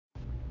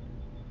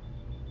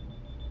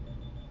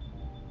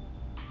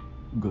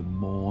Good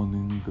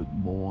morning, good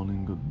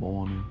morning, good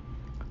morning.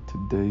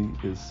 Today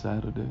is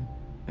Saturday,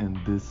 and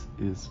this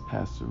is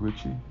Pastor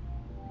Richie.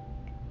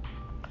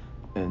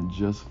 And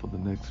just for the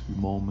next few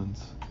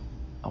moments,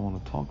 I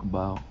want to talk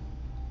about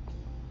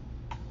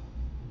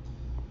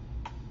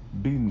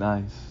be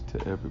nice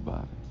to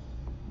everybody.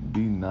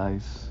 Be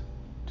nice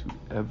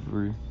to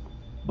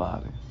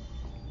everybody.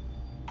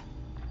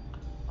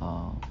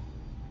 Um,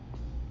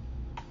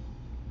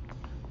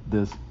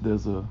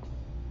 there's a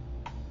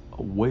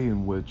way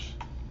in which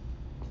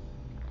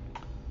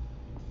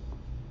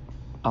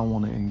I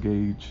want to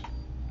engage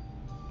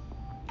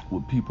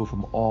with people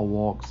from all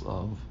walks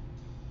of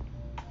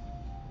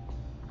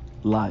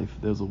life.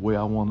 There's a way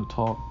I want to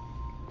talk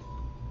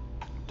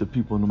to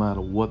people no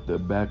matter what their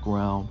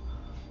background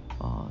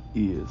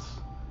is.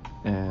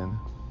 And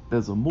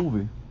there's a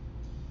movie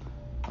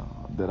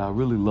that I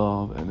really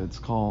love, and it's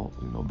called,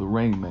 The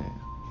Rain Man.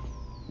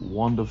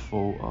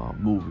 Wonderful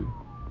movie.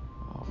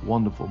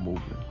 Wonderful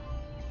movie.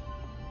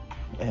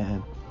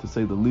 And to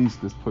say the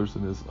least, this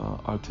person is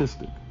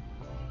artistic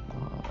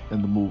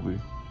in the movie,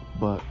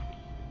 but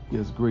he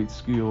has great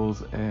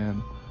skills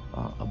and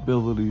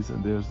abilities,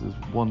 and there's this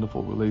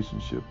wonderful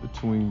relationship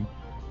between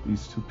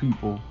these two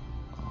people.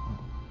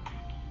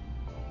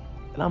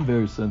 And I'm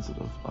very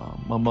sensitive.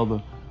 My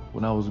mother,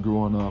 when I was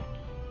growing up,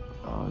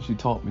 she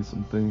taught me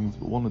some things,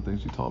 but one of the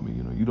things she taught me,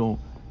 you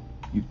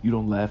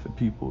don't laugh at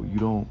people.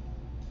 You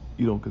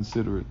don't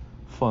consider it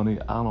funny.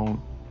 I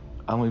don't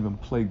even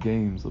play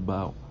games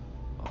about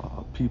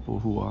people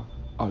who are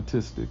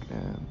artistic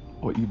and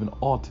or even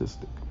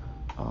autistic.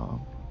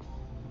 Um,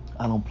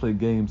 I don't play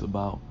games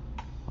about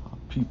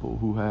people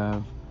who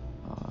have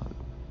uh,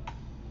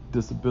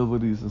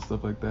 disabilities and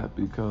stuff like that,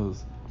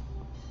 because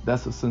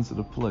that's a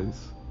sensitive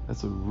place.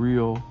 It's a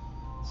real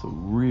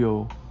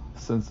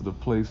sensitive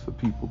place for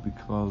people,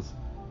 because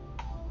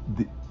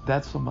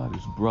that's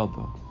somebody's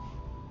brother,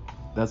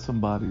 that's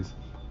somebody's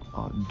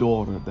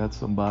daughter, that's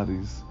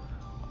somebody's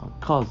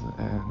cousin,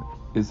 and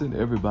it's in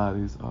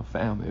everybody's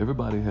family.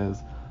 Everybody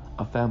has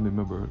a family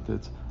member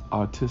that's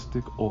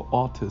artistic or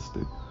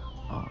autistic,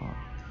 uh,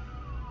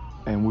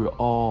 and we're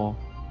all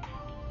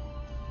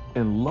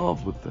in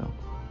love with them.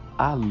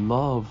 I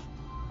love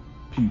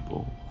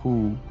people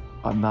who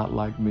are not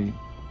like me,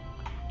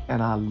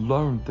 and I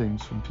learn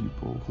things from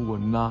people who are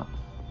not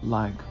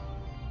like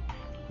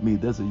me.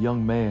 There's a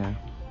young man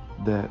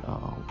that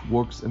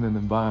works in an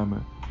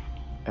environment,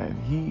 and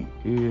he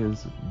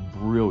is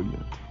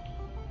brilliant.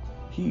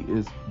 He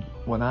is,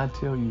 when I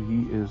tell you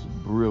he is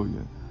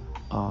brilliant,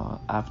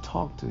 I've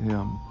talked to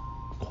him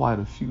quite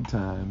a few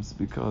times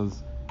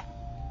because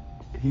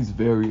he's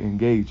very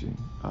engaging.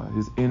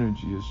 His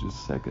energy is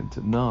just second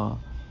to none,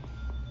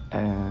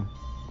 and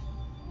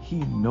he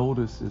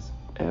notices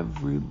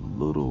every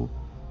little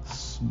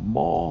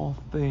small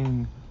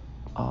thing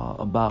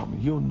about me.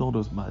 He'll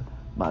notice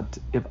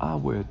if I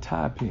wear a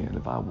tie pin,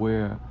 if I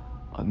wear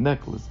a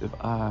necklace, if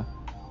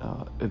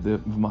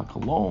my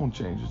cologne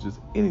changes, just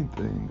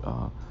anything.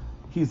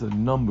 He's a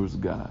numbers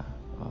guy.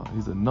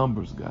 He's a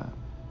numbers guy,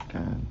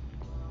 and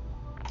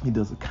he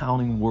does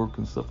accounting work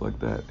and stuff like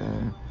that.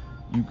 And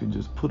you can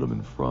just put him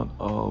in front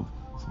of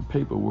some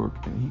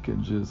paperwork, and he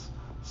can just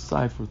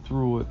cipher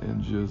through it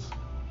and just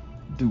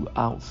do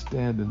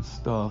outstanding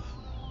stuff.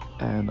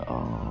 And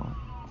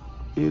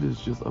it is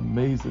just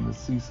amazing to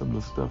see some of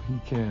the stuff he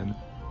can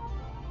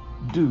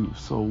do.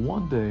 So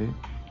one day,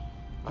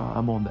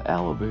 I'm on the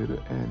elevator,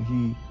 and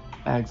he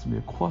asks me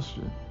a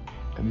question,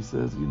 and he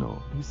says,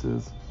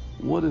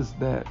 "What is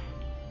that?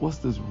 What's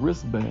this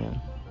wristband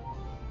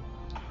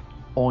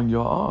on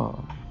your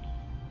arm?"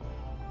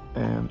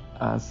 And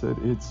I said,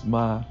 it's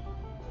my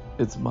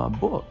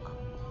book."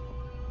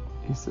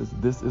 He says,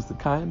 "This is the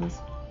kindness."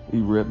 He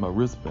read my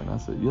wristband. I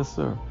said, "Yes,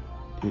 sir.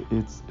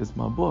 It's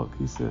my book."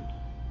 He said,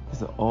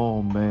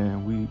 "Oh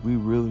man, we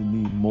really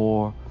need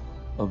more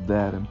of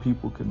that, and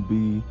people can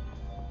be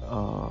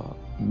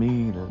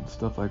mean and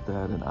stuff like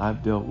that." And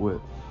I've dealt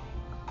with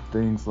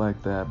things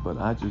like that, but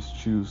I just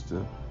choose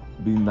to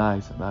be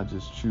nice, and I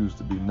just choose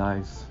to be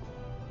nice.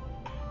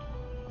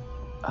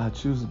 I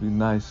choose to be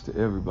nice to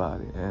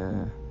everybody.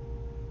 And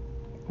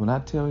when I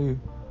tell you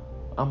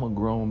I'm a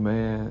grown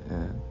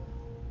man,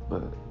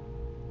 but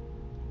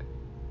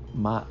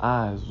my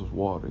eyes was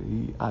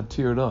watery. I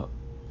teared up.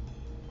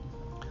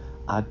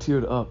 I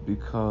teared up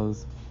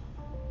because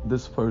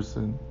this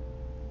person,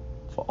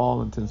 for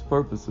all intents and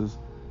purposes,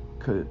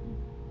 could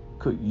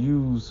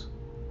use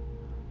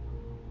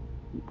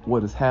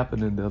what has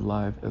happened in their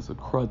life as a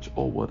crutch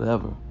or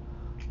whatever,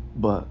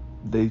 but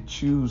they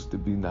choose to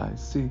be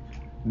nice. See,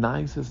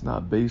 nice is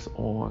not based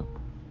on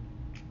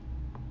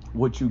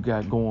what you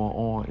got going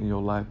on in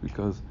your life,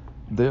 because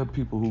there are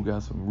people who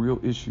got some real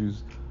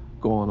issues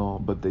going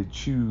on, but they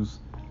choose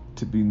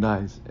to be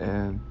nice.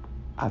 And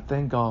I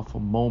thank God for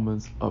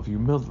moments of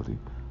humility,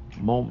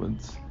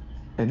 moments,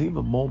 and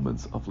even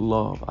moments of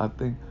love. I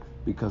think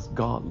because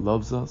God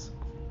loves us,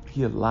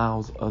 He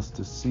allows us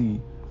to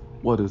see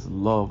what His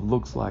love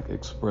looks like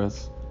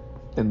expressed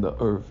in the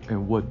earth,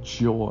 and what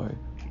joy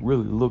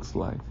really looks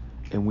like.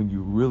 And when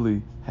you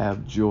really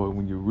have joy,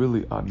 when you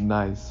really are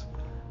nice,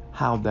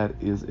 how that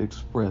is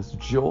expressed.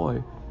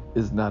 Joy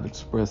is not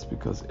expressed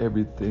because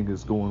everything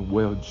is going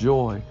well.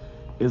 Joy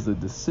is a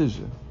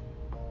decision.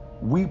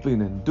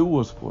 Weeping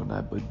endures for a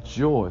night, but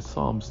joy,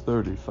 Psalms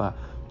 35,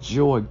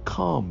 joy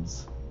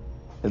comes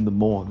in the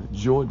morning.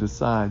 Joy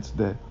decides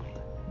that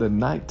the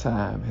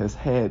nighttime has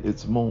had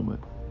its moment.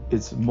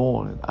 It's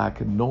morning. I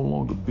can no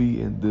longer be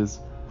in this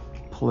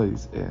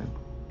place. And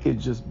it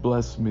just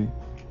blessed me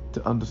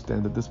to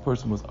understand that this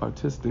person was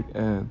artistic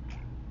and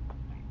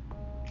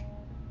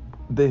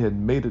they had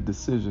made a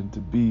decision to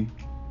be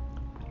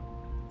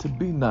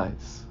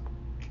nice.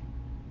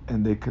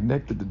 And they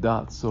connected the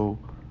dots so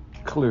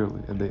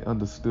clearly, and they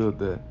understood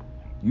that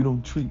you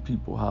don't treat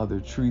people how they're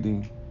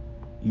treating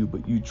you,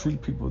 but you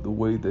treat people the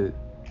way that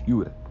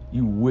you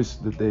wish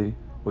that they,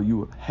 or you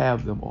would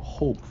have them or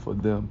hope for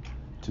them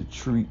to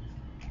treat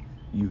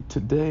you.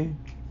 Today,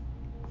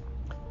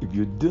 if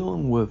you're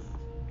dealing with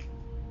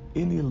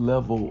any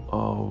level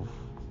of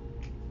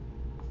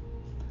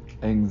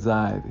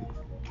anxiety,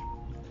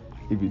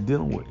 if you're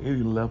dealing with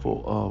any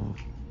level of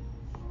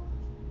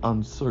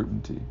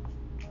uncertainty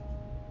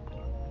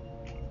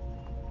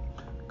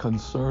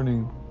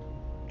concerning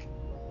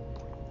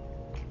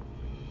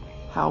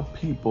how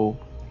people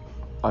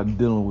are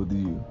dealing with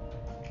you,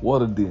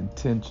 what are the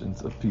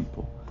intentions of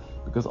people?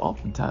 Because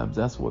oftentimes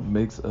that's what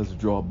makes us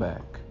draw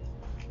back.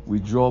 We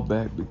draw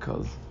back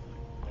because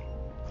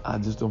I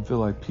just don't feel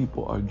like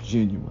people are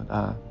genuine.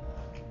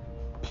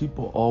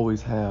 People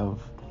always have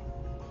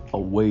a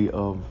way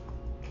of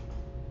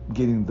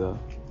getting the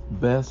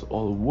best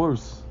or the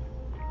worst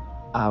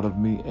out of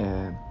me,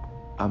 and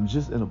I'm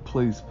just in a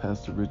place,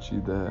 Pastor Richie,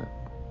 that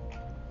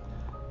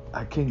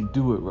I can't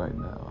do it right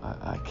now.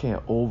 I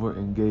can't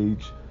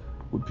over-engage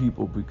with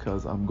people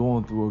because I'm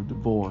going through a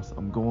divorce.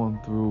 I'm going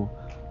through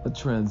a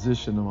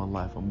transition in my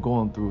life. I'm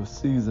going through a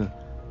season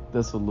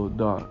that's a little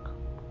dark.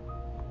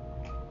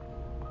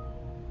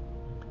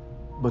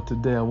 But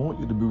today I want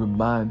you to be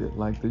reminded,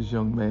 like this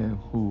young man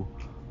who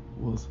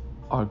was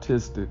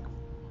artistic,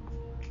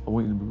 I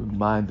want you to be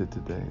reminded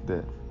today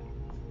that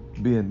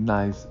being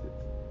nice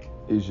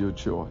is your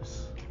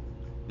choice.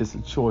 It's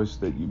a choice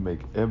that you make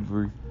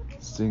every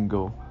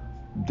single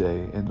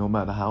day. And no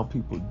matter how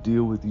people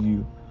deal with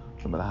you,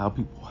 no matter how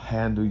people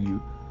handle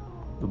you,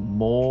 the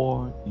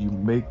more you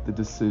make the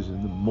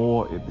decision, the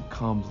more it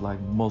becomes like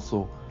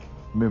muscle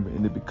memory,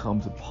 and it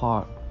becomes a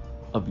part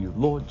of you.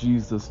 Lord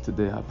Jesus,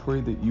 today I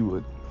pray that you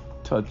would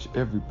touch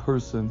every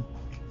person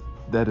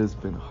that has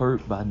been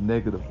hurt by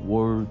negative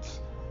words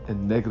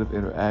and negative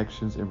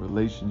interactions in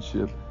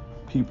relationship,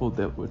 people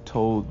that were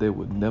told they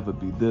would never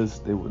be this,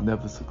 they would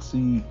never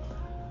succeed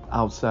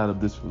outside of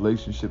this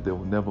relationship, they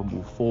will never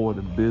move forward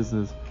in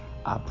business.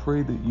 I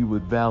pray that you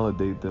would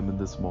validate them in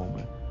this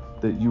moment,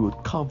 that you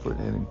would comfort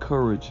and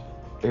encourage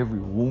every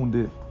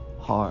wounded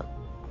heart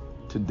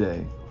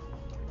today.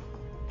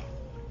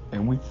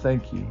 And we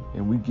thank you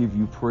and we give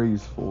you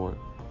praise for it.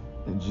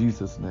 In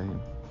Jesus'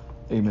 name,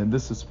 amen.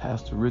 This is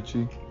Pastor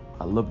Richie.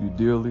 I love you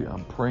dearly.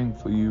 I'm praying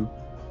for you.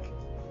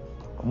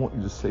 I want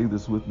you to say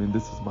this with me.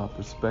 This is my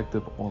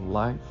perspective on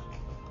life.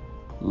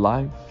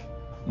 Life,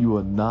 you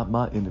are not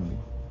my enemy,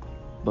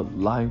 but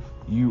life,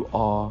 you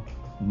are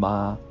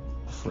my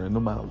friend. No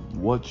matter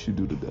what you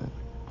do today,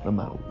 no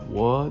matter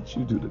what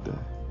you do today,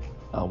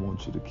 I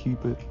want you to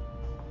keep it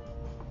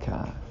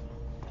kind.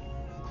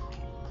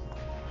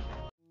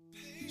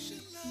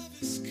 Patient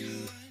love is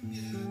kind,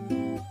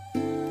 yeah.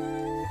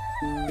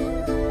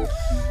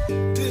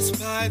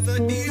 Despite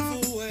the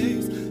evil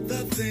ways,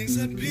 the things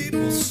that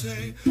people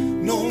say,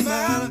 no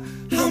matter,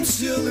 I'm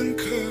still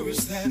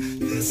encouraged that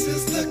this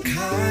is the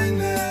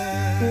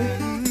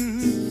kindness.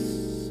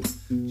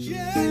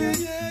 Yeah.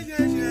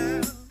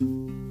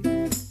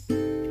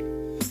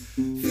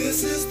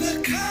 This is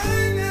the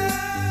kindness.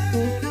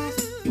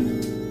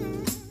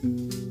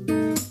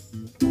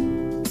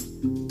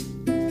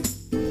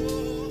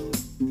 Oh,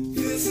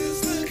 this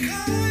is the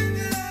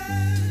kindness.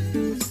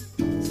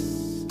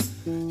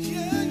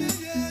 Yeah.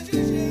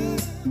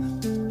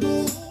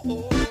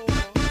 Oh.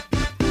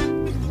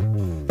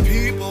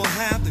 People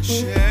have their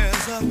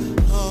shares of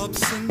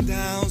ups and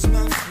downs,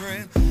 my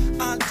friend.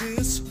 Our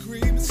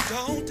disagreements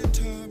don't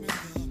determine